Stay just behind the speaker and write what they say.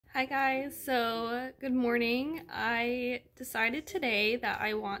Hi guys, so good morning. I decided today that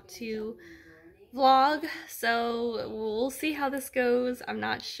I want to vlog, so we'll see how this goes. I'm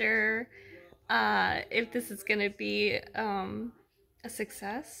not sure if this is gonna be a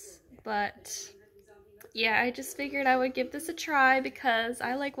success, but yeah, I just figured I would give this a try because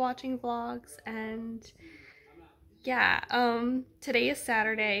I like watching vlogs. And yeah, today is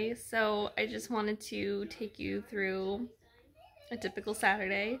Saturday, so I just wanted to take you through a typical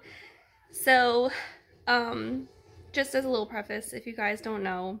Saturday. So, just as a little preface, if you guys don't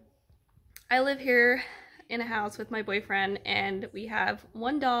know, I live here in a house with my boyfriend, and we have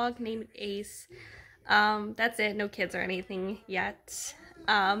one dog named Ace. That's it, no kids or anything yet.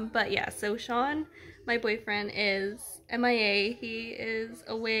 But yeah, so Sean, my boyfriend, is MIA. He is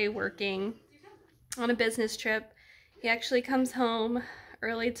away working on a business trip. He actually comes home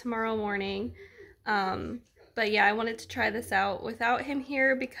early tomorrow morning. But yeah, I wanted to try this out without him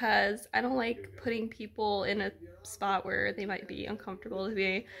here because I don't like putting people in a spot where they might be uncomfortable to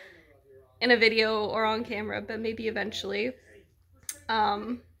be in a video or on camera, but maybe eventually.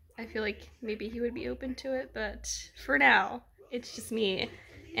 I feel like maybe he would be open to it, but for now, it's just me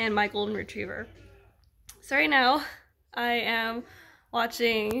and my golden retriever. So right now, I am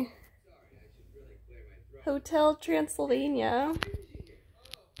watching Hotel Transylvania.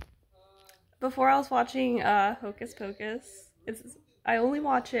 Before I was watching Hocus Pocus. I only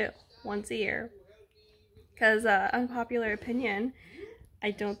watch it once a year because unpopular opinion,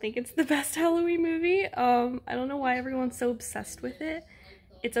 I don't think it's the best Halloween movie. I don't know why everyone's so obsessed with it.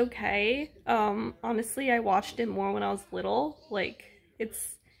 It's okay. Honestly, I watched it more when I was little. Like,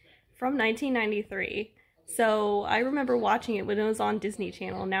 it's from 1993. So I remember watching it when it was on Disney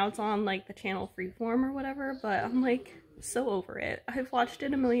Channel. Now it's on like the channel Freeform or whatever, but I'm like so over it. I've watched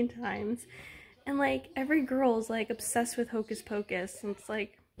it a million times. And like every girl's like obsessed with Hocus Pocus, and it's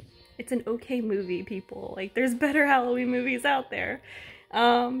like, it's an okay movie, people. Like, there's better Halloween movies out there.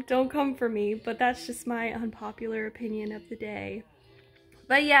 Don't come for me, but that's just my unpopular opinion of the day.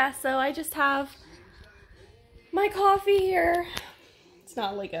 But yeah, so I just have my coffee here. It's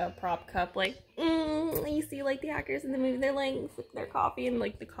not like a prop cup, like you see like the actors in the movie, they're like sipping their coffee and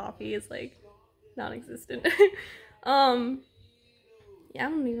like the coffee is like non-existent. Yeah, I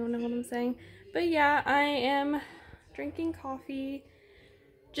don't even know what I'm saying. But yeah, I am drinking coffee,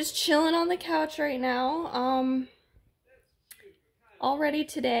 just chilling on the couch right now. Already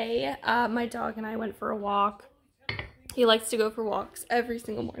today, my dog and I went for a walk. He likes to go for walks every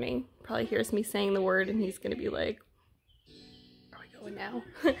single morning. Probably hears me saying the word and he's gonna be like, are we going now?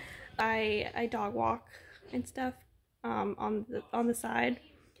 I dog walk and stuff on the side.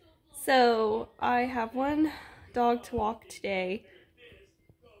 So I have one dog to walk today.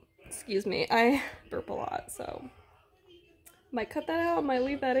 Excuse me, I burp a lot, so might cut that out, might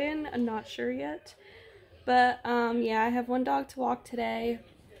leave that in, I'm not sure yet. But yeah, I have one dog to walk today.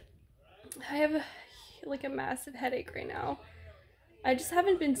 I have like a massive headache right now. I just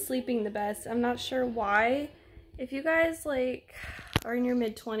haven't been sleeping the best. I'm not sure why. If you guys like are in your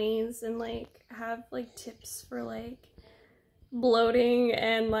mid-20s and like have like tips for like bloating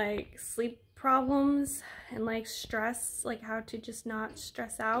and like sleep problems and like stress, like how to just not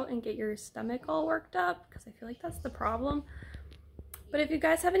stress out and get your stomach all worked up, because I feel like that's the problem. But if you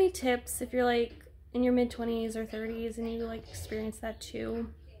guys have any tips, if you're like in your mid-20s or 30s and you like experience that too,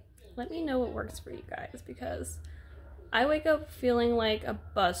 let me know what works for you guys, because I wake up feeling like a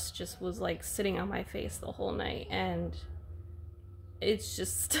bus just was like sitting on my face the whole night, and it's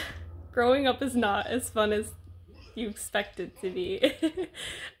just growing up is not as fun as you expect it to be.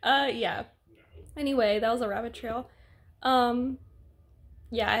 Yeah. Anyway, that was a rabbit trail.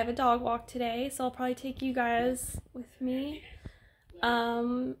 Yeah, I have a dog walk today, so I'll probably take you guys with me.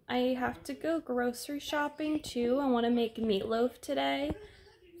 I have to go grocery shopping too. I want to make meatloaf today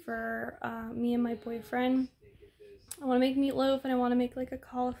for me and my boyfriend. I want to make meatloaf, and I want to make like a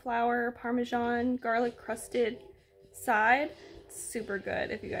cauliflower parmesan garlic crusted side. It's super good.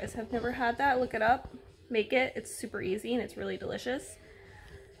 If you guys have never had that, look it up. Make it. It's super easy and it's really delicious.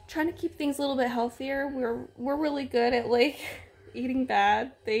 Trying to keep things a little bit healthier. We're really good at like eating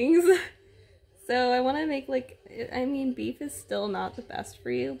bad things. So I want to make like, I mean, beef is still not the best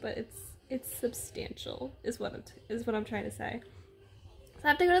for you, but it's substantial is what I'm trying to say. So I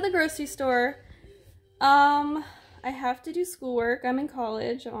have to go to the grocery store. I have to do schoolwork. I'm in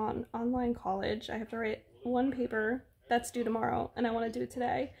college, on online college. I have to write one paper that's due tomorrow, and I want to do it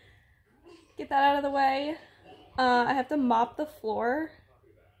today. Get that out of the way. I have to mop the floor,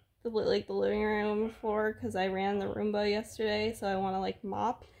 the living room floor, because I ran the Roomba yesterday, so I want to like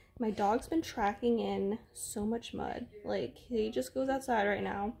mop. my dog's been tracking in so much mud. Like, he just goes outside right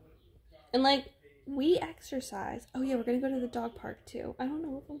now. And, like, we exercise. Oh, yeah, we're gonna go to the dog park, too. I don't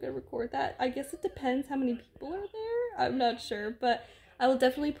know if I'm gonna record that. I guess it depends how many people are there. I'm not sure, but I will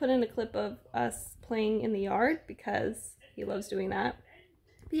definitely put in a clip of us playing in the yard because he loves doing that.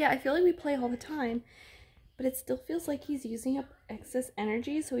 But yeah, I feel like we play all the time, but it still feels like he's using up excess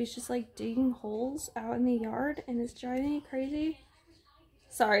energy, so he's just, like, digging holes out in the yard, and it's driving me crazy.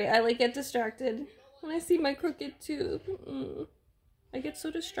 Sorry, I, like, get distracted when I see my crooked tooth. I get so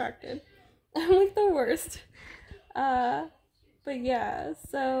distracted. I'm, like, the worst. But yeah,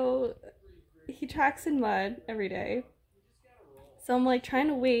 so he tracks in mud every day. So I'm, like, trying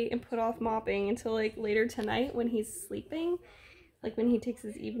to wait and put off mopping until, like, later tonight when he's sleeping. Like, when he takes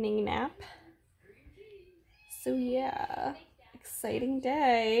his evening nap. So yeah, exciting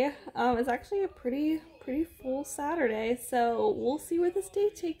day. It's actually a pretty full Saturday, so we'll see where this day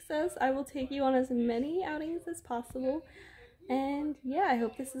takes us. I will take you on as many outings as possible, and yeah, I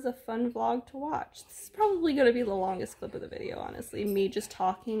hope this is a fun vlog to watch. This is probably going to be the longest clip of the video, honestly, me just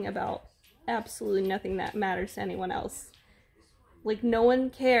talking about absolutely nothing that matters to anyone else. Like, no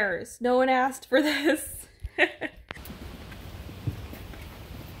one cares. No one asked for this.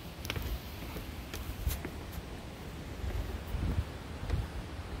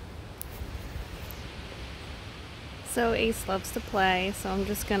 So Ace loves to play, so I'm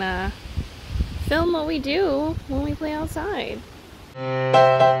just gonna film what we do when we play outside.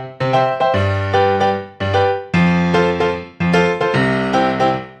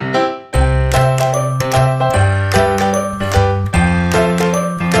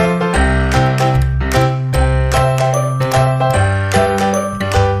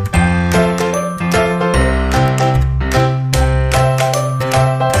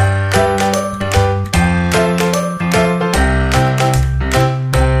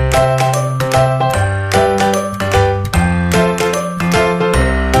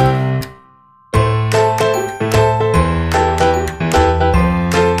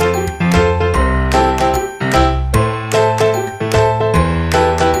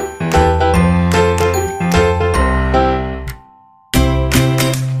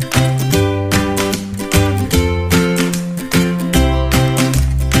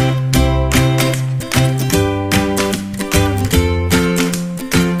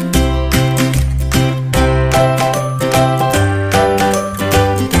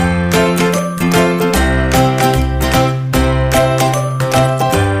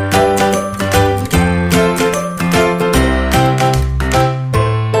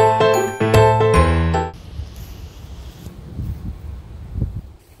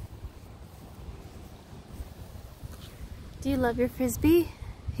 Do you love your Frisbee?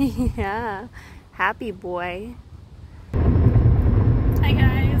 Yeah, happy boy. Hi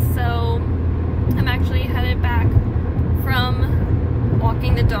guys, so I'm actually headed back from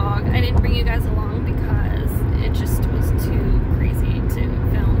walking the dog. I didn't bring you guys along because it just was too crazy to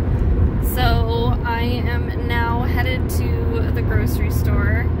film. So I am now headed to the grocery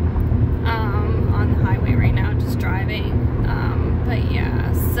store on the highway right now, just driving. But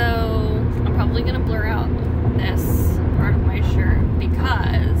yeah, so I'm probably gonna blur out this part of my shirt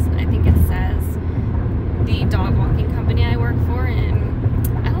because I think it says the dog walking company I work for,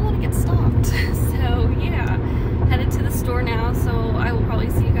 and I don't want to get stopped. So yeah, headed to the store now, so I will probably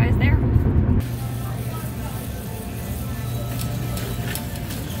see you guys there.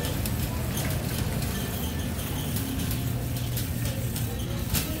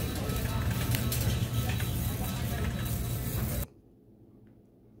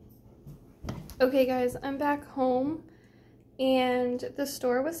 Okay guys, I'm back home and the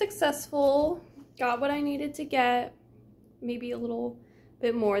store was successful. Got what I needed to get, maybe a little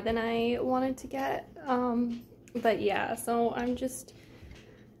bit more than I wanted to get. But yeah, so I'm just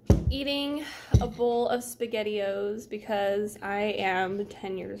eating a bowl of SpaghettiOs because I am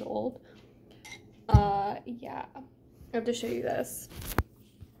 10 years old. Yeah, I have to show you this.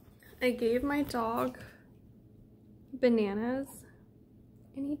 I gave my dog bananas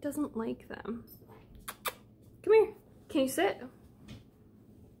and he doesn't like them. Come here. Can you sit?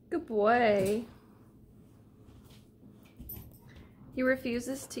 Good boy. He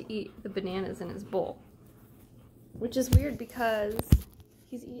refuses to eat the bananas in his bowl, which is weird because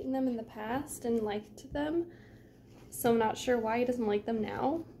he's eaten them in the past and liked them. So I'm not sure why he doesn't like them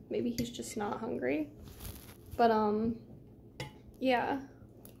now. Maybe he's just not hungry. But yeah.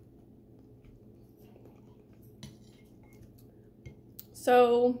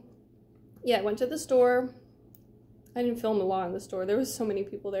 So yeah, I went to the store. I didn't film a lot in the store. There was so many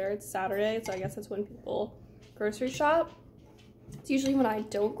people there. It's Saturday, so I guess that's when people grocery shop. It's usually when I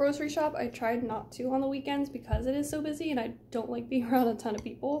don't grocery shop. I tried not to on the weekends because it is so busy and I don't like being around a ton of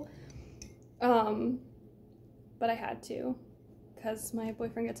people. But I had to because my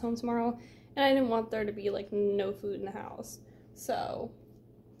boyfriend gets home tomorrow and I didn't want there to be like no food in the house. So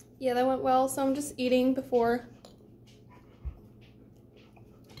yeah, that went well. So I'm just eating before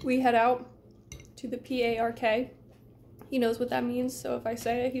we head out to the PARK. He knows what that means, so if I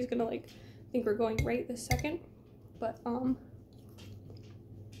say it, he's gonna like think we're going right this second. But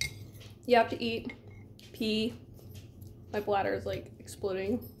you have to eat, pee. My bladder is like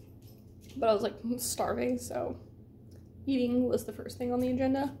exploding, but I was like starving, so eating was the first thing on the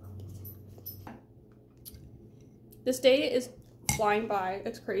agenda. This day is flying by.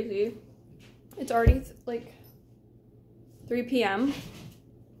 It's crazy. It's already like 3 p.m.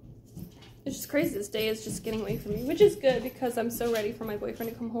 It's just crazy. This day is just getting away from me, which is good because I'm so ready for my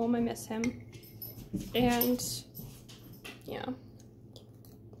boyfriend to come home. I miss him. And yeah,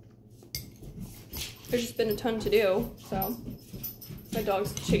 there's just been a ton to do. So my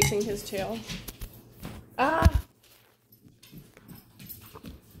dog's chasing his tail. Ah!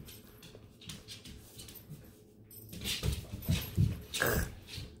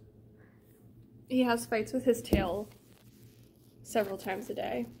 He has fights with his tail several times a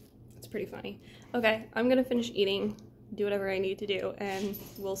day. It's pretty funny. Okay, I'm gonna finish eating, do whatever I need to do, and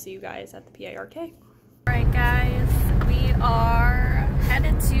we'll see you guys at the PARK. Alright guys, we are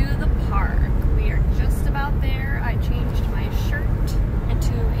headed to the park. We are just about there. I changed my shirt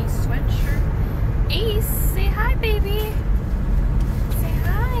into a sweatshirt. Ace, say hi baby. Say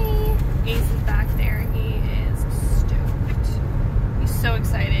hi. Ace is back there. He is stoked. He's so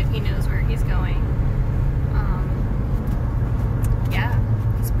excited. He knows where he's going. Yeah,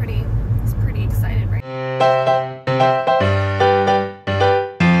 he's pretty excited right now.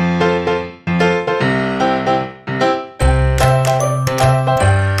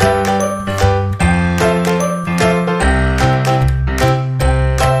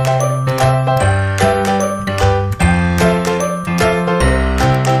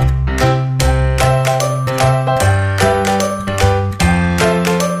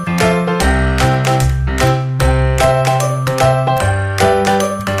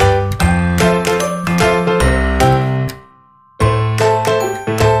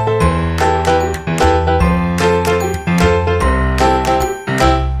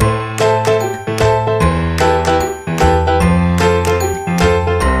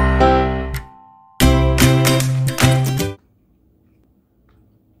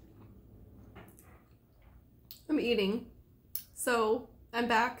 I'm eating. So I'm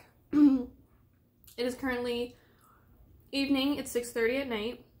back. It is currently evening. It's 6:30 at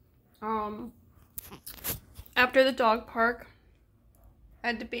night. After the dog park, I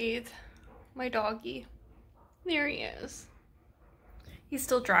had to bathe my doggy. There he is. He's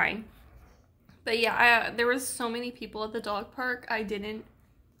still drying. But yeah, there was so many people at the dog park. I didn't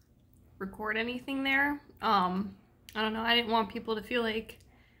record anything there. I don't know. I didn't want people to feel like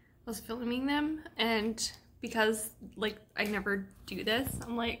I was filming them, and because like I never do this,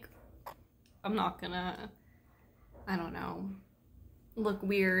 I'm like, I'm not gonna, I don't know, look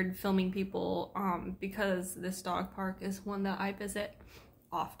weird filming people because this dog park is one that I visit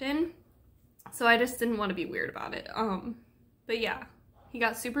often, so I just didn't want to be weird about it. But yeah, he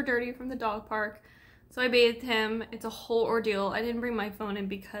got super dirty from the dog park, so I bathed him. It's a whole ordeal. I didn't bring my phone in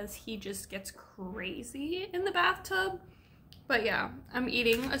because he just gets crazy in the bathtub. But yeah, I'm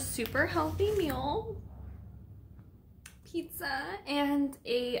eating a super healthy meal. Pizza and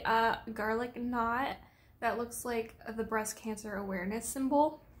a garlic knot that looks like the breast cancer awareness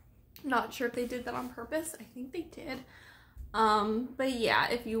symbol. Not sure if they did that on purpose. I think they did. But yeah,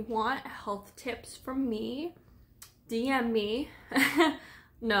 if you want health tips from me, DM me.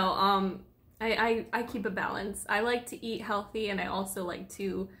 No, I keep a balance. I like to eat healthy and I also like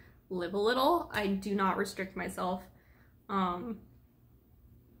to live a little. I do not restrict myself. I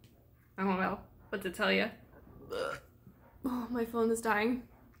don't know what to tell you. Oh, my phone is dying.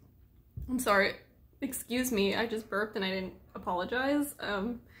 I'm sorry. Excuse me, I just burped and I didn't apologize.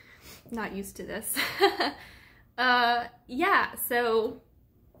 Not used to this. Yeah, so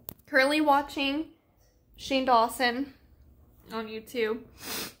currently watching Shane Dawson on YouTube.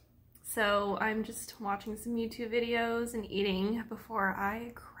 So I'm just watching some YouTube videos and eating before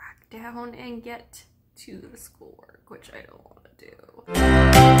I crack down and get to the schoolwork, which I don't want to do.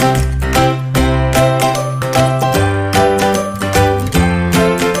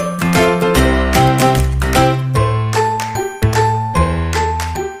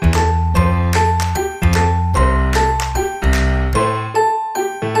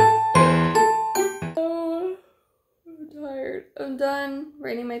 I'm done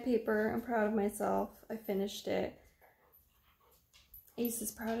writing my paper. I'm proud of myself. I finished it. Ace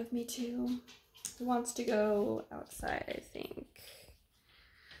is proud of me too. He wants to go outside, I think.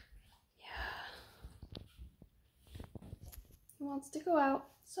 Yeah. He wants to go out,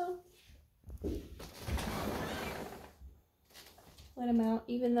 so let him out,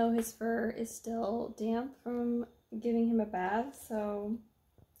 even though his fur is still damp from giving him a bath, so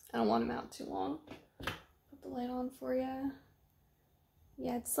I don't want him out too long. Put the light on for you.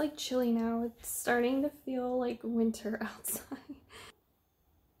 Yeah, it's like chilly now. It's starting to feel like winter outside.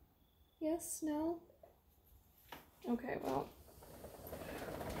 Yes, no? Okay, well.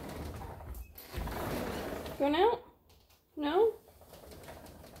 Going out? No?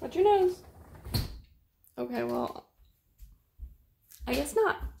 Watch your nose. Okay, well, I guess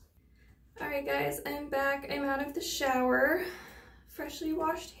not. Alright guys, I'm back. I'm out of the shower. Freshly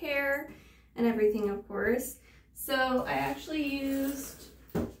washed hair and everything, of course. So I actually used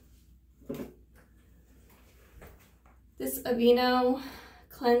this Aveeno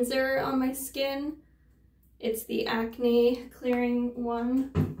cleanser on my skin. It's the acne clearing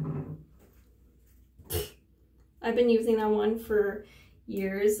one. I've been using that one for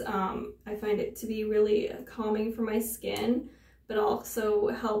years. I find it to be really calming for my skin, but also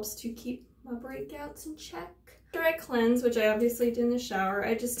helps to keep my breakouts in check. After I cleanse, which I obviously did in the shower,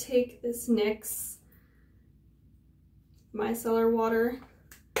 I just take this NYX micellar water.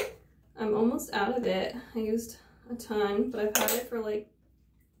 I'm almost out of it. I used a ton, but I've had it for like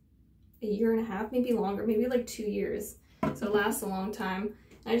a year and a half, maybe longer, maybe like 2 years. So it lasts a long time.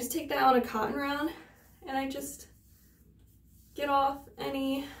 And I just take that on a cotton round and I just get off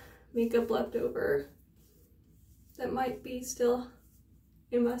any makeup left over that might be still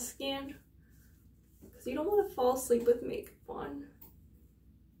in my skin, because you don't want to fall asleep with makeup on.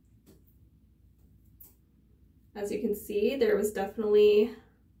 As you can see, there was definitely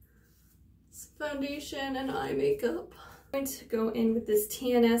foundation and eye makeup. I'm going to go in with this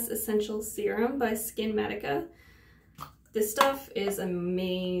TNS Essential Serum by SkinMedica. This stuff is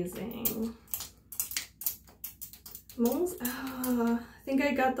amazing. I think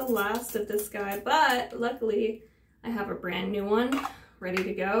I got the last of this guy, but luckily I have a brand new one ready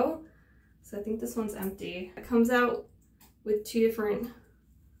to go. So I think this one's empty. It comes out with 2 different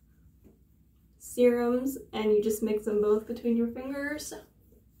serums and you just mix them both between your fingers.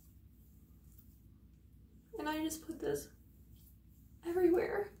 And I just put this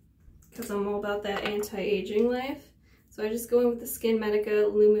everywhere because I'm all about that anti-aging life. So I just go in with the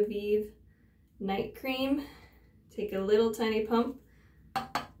SkinMedica Lumivive Night Cream. Take a little tiny pump.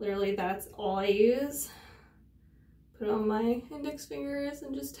 Literally that's all I use. Put it on my index fingers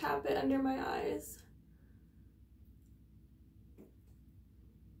and just tap it under my eyes.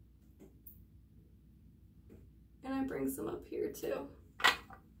 And I bring some up here too.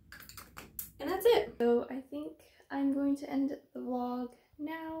 And that's it. So I think I'm going to end the vlog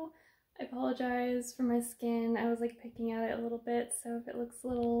now. I apologize for my skin. I was like picking at it a little bit, so if it looks a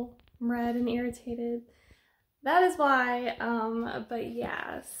little red and irritated, that is why. But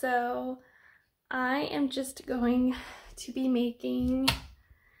yeah, so I am just going to be making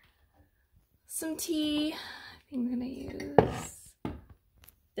some tea. I think I'm gonna use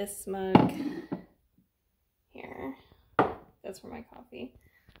this mug here. That's for my coffee.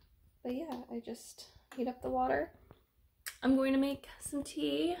 But yeah, I just heat up the water. I'm going to make some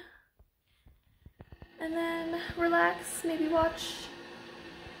tea and then relax, maybe watch.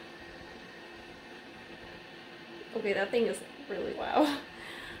 Okay, that thing is really loud.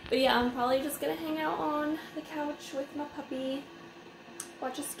 But yeah, I'm probably just gonna hang out on the couch with my puppy,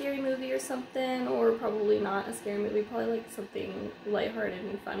 watch a scary movie or something, or probably not a scary movie, probably like something lighthearted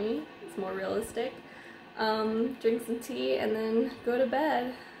and funny. It's more realistic. Drink some tea and then go to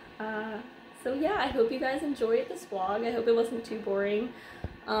bed. So yeah, I hope you guys enjoyed this vlog. I hope it wasn't too boring.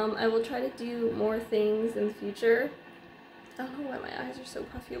 I will try to do more things in the future. I don't know why my eyes are so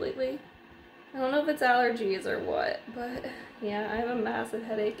puffy lately. I don't know if it's allergies or what, but yeah, I have a massive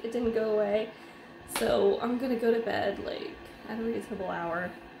headache. It didn't go away. So I'm gonna go to bed like at a reasonable hour.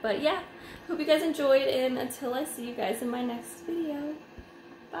 But yeah, hope you guys enjoyed, and until I see you guys in my next video,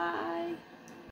 bye!